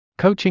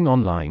Coaching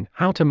online,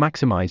 how to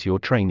maximize your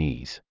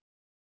trainees.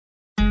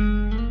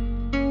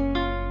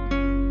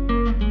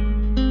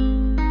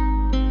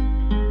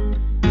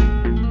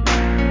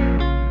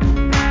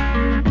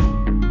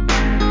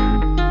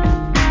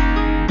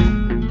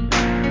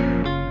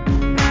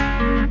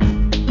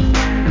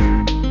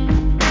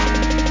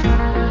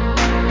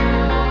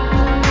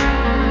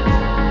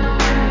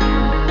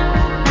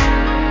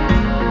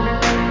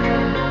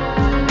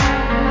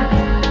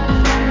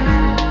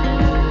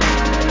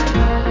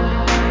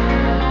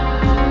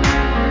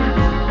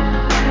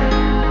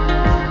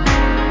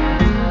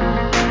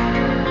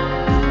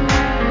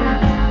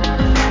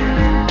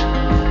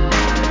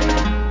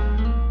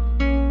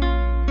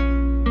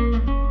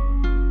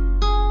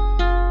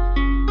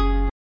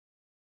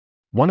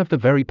 One of the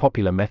very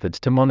popular methods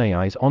to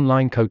monetize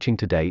online coaching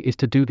today is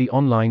to do the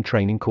online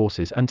training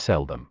courses and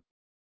sell them.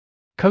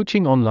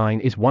 Coaching online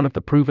is one of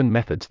the proven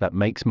methods that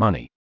makes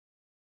money.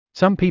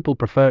 Some people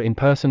prefer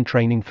in-person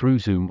training through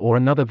Zoom or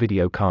another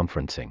video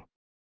conferencing.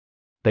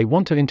 They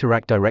want to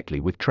interact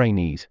directly with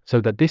trainees, so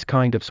that this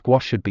kind of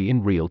squash should be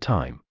in real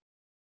time.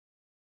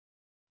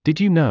 Did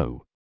you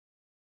know?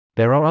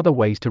 There are other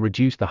ways to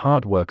reduce the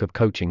hard work of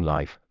coaching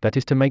life, that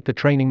is to make the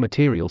training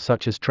material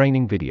such as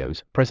training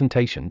videos,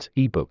 presentations,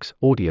 ebooks,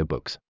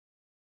 audiobooks.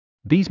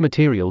 These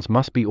materials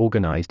must be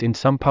organized in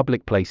some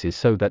public places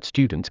so that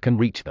students can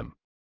reach them.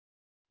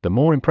 The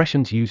more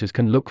impressions users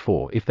can look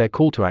for if their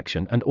call to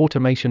action and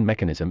automation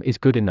mechanism is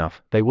good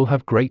enough, they will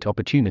have great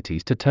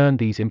opportunities to turn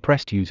these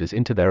impressed users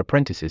into their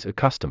apprentices or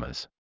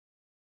customers.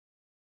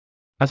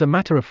 As a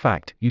matter of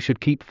fact, you should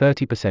keep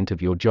 30%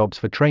 of your jobs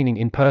for training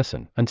in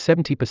person and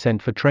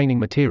 70% for training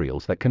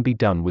materials that can be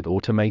done with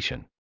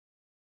automation.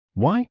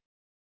 Why?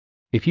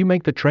 If you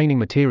make the training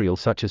material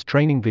such as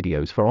training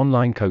videos for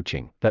online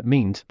coaching, that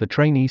means the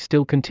trainees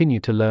still continue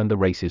to learn the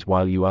races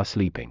while you are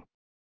sleeping.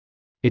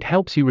 It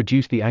helps you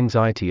reduce the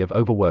anxiety of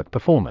overwork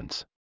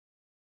performance.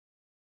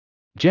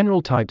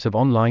 General types of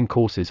online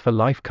courses for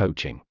life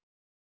coaching.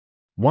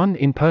 1.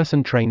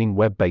 In-person training,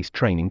 web-based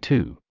training.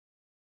 2.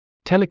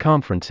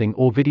 Teleconferencing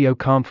or video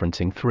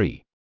conferencing.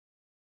 3.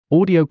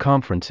 Audio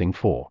conferencing.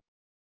 4.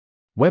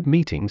 Web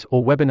meetings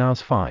or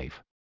webinars.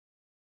 5.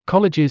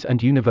 Colleges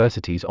and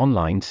universities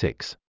online.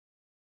 6.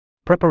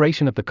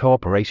 Preparation of the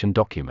cooperation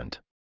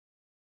document.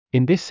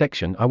 In this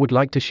section, I would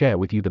like to share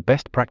with you the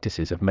best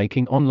practices of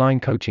making online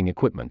coaching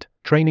equipment,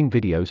 training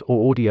videos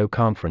or audio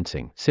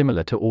conferencing,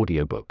 similar to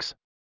audiobooks.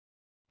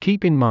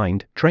 Keep in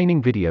mind,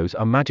 training videos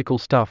are magical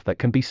stuff that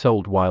can be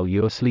sold while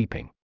you're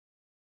sleeping.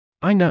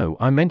 I know,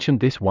 I mentioned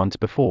this once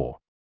before.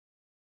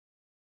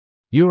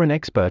 You're an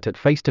expert at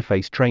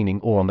face-to-face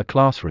training or on the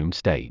classroom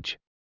stage.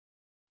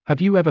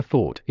 Have you ever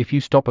thought, if you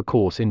stop a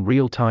course in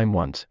real time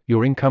once,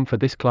 your income for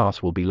this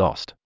class will be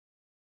lost?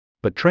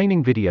 But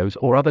training videos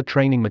or other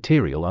training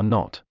material are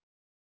not.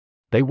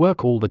 They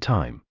work all the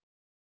time.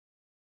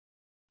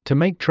 To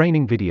make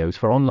training videos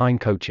for online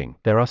coaching,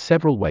 there are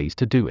several ways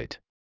to do it.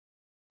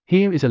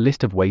 Here is a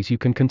list of ways you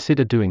can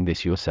consider doing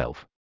this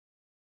yourself.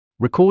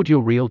 Record your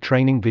real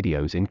training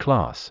videos in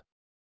class.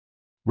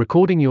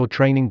 Recording your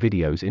training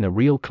videos in a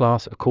real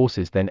class or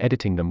courses, then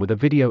editing them with a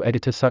video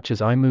editor such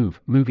as iMovie,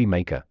 Movie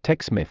Maker,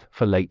 TechSmith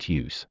for late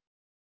use.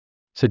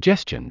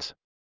 Suggestions.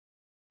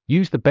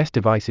 Use the best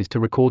devices to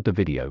record the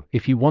video.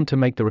 If you want to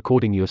make the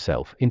recording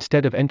yourself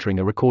instead of entering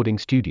a recording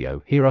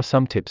studio, here are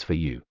some tips for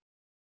you.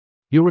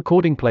 Your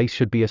recording place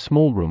should be a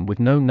small room with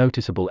no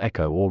noticeable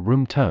echo or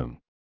room tone.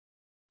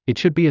 It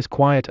should be as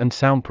quiet and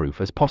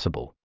soundproof as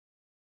possible.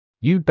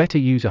 You'd better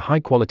use a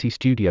high-quality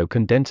studio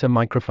condenser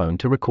microphone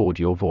to record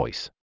your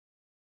voice.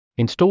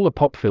 Install a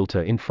pop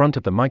filter in front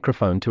of the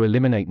microphone to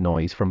eliminate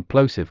noise from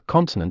plosive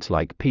consonants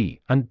like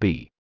P and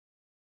B.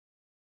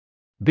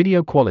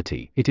 Video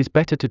quality. It is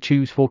better to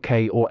choose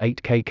 4K or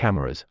 8K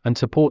cameras and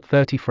support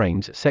 30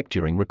 frames sec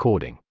during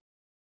recording.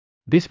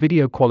 This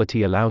video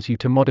quality allows you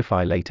to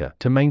modify later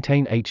to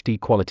maintain HD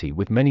quality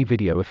with many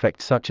video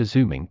effects such as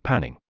zooming,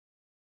 panning.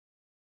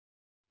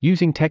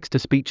 Using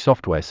text-to-speech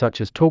software such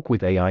as Talk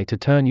with AI to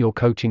turn your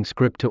coaching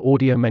script to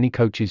audio. Many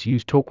coaches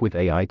use Talk with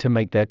AI to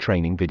make their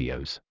training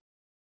videos.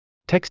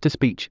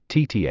 Text-to-speech,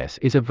 TTS,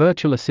 is a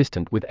virtual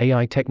assistant with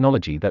AI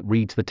technology that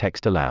reads the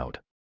text aloud.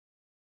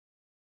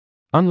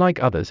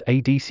 Unlike others,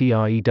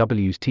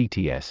 ADCREW's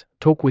TTS,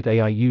 Talk with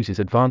AI uses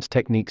advanced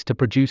techniques to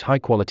produce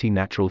high-quality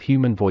natural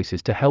human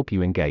voices to help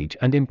you engage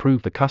and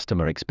improve the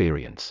customer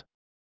experience.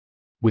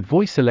 With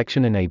voice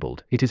selection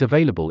enabled, it is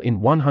available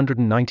in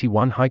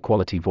 191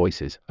 high-quality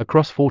voices,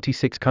 across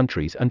 46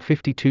 countries and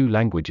 52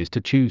 languages to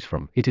choose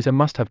from. It is a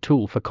must-have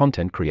tool for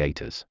content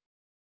creators.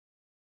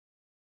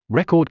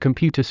 Record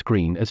computer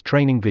screen as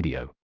training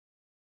video.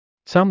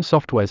 Some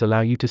softwares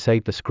allow you to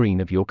save the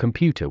screen of your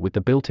computer with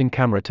the built-in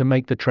camera to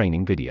make the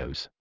training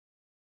videos.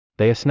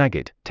 They are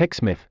Snagit,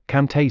 TechSmith,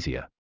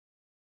 Camtasia.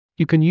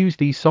 You can use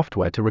these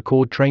software to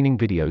record training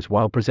videos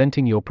while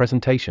presenting your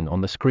presentation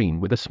on the screen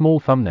with a small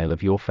thumbnail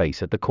of your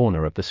face at the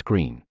corner of the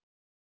screen.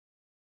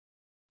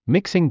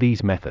 Mixing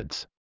these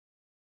methods.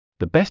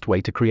 The best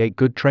way to create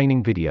good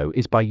training video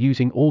is by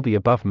using all the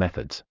above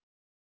methods.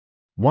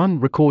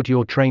 1. Record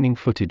your training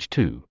footage.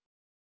 2.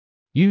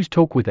 Use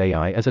Talk with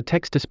AI as a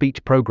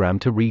text-to-speech program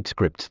to read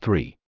scripts.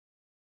 3.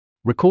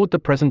 Record the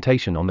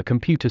presentation on the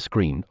computer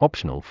screen,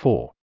 optional.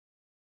 4.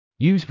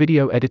 Use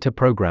video editor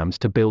programs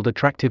to build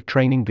attractive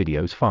training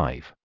videos.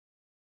 5.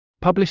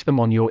 Publish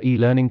them on your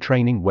e-learning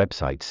training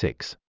website.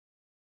 6.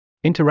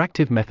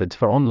 Interactive methods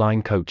for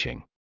online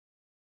coaching.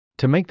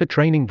 To make the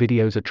training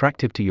videos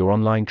attractive to your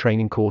online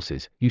training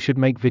courses, you should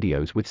make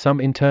videos with some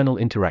internal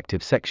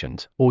interactive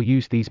sections, or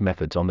use these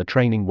methods on the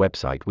training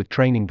website with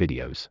training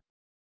videos.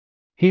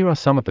 Here are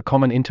some of the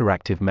common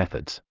interactive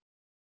methods.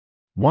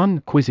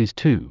 1. Quizzes.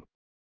 2.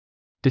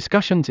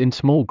 Discussions in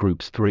small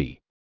groups. 3.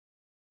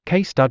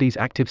 Case studies.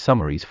 Active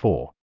summaries.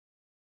 4.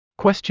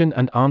 Question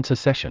and answer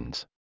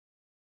sessions.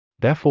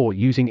 Therefore,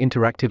 using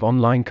interactive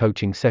online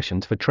coaching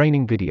sessions for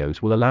training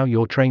videos will allow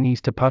your trainees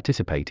to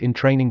participate in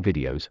training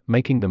videos,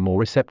 making them more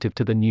receptive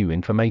to the new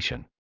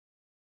information.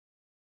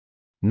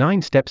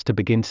 9 steps to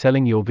begin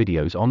selling your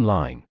videos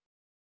online.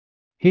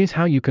 Here's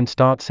how you can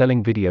start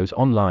selling videos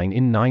online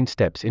in 9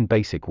 steps in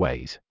basic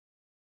ways.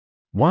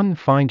 1.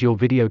 Find your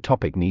video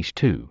topic niche.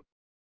 2.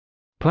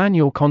 Plan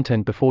your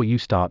content before you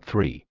start.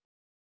 3.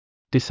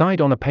 Decide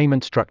on a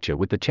payment structure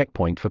with the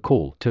checkpoint for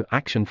call to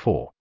action.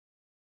 4.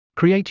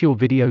 Create your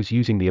videos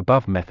using the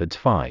above methods.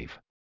 5.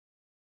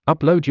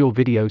 Upload your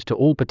videos to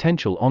all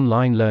potential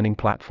online learning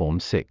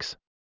platforms. 6.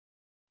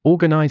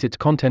 Organize its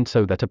content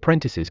so that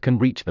apprentices can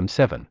reach them.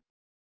 7.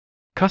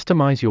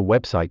 Customize your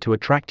website to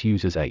attract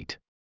users. 8.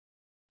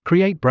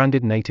 Create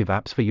branded native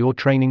apps for your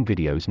training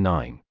videos.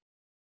 9.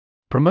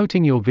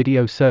 Promoting your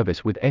video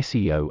service with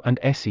SEO and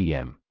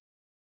SEM.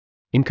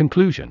 In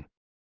conclusion,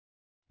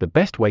 the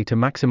best way to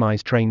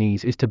maximize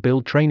trainees is to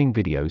build training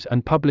videos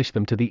and publish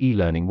them to the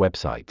e-learning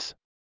websites.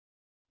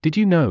 Did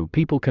you know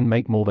people can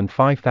make more than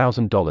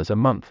 $5,000 a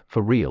month,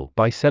 for real,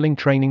 by selling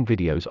training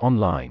videos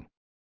online?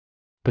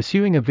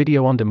 Pursuing a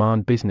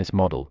video-on-demand business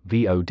model,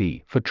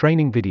 VOD, for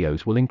training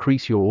videos will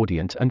increase your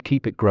audience and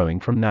keep it growing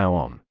from now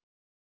on.